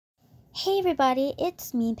Hey everybody,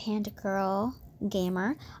 it's me, Panda Girl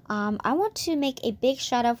Gamer. I want to make a big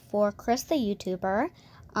shout out for Chris the YouTuber.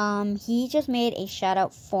 He just made a shout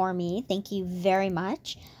out for me. Thank you very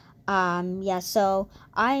much. Yeah, so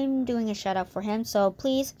I'm doing a shout out for him. So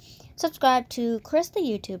please subscribe to Chris the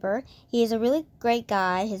YouTuber. He is a really great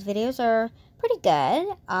guy. His videos are pretty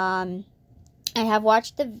good. I have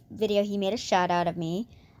watched the video he made a shout out of me.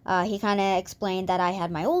 He kind of explained that I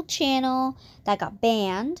had my old channel that got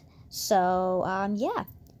banned. So, yeah,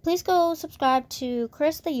 please go subscribe to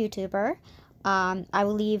Chris the YouTuber. I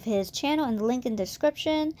will leave his channel and the link in the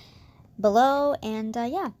description below. And,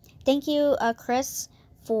 yeah, thank you, Chris,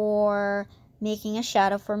 for making a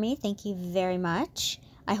shout out for me. Thank you very much.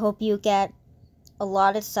 I hope you get a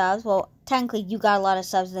lot of subs. Well, technically, you got a lot of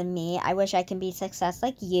subs than me. I wish I can be success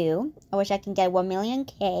like you. I wish I can get 1 million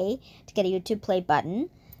K to get a YouTube play button.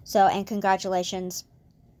 So, and congratulations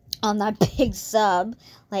on that big sub.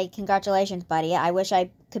 Like, congratulations, buddy. I wish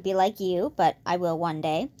I could be like you, but I will one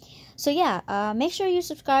day. So, yeah, make sure you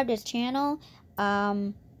subscribe to his channel.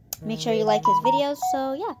 Make sure you like his videos.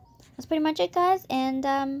 So, yeah, that's pretty much it, guys. And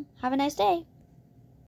have a nice day.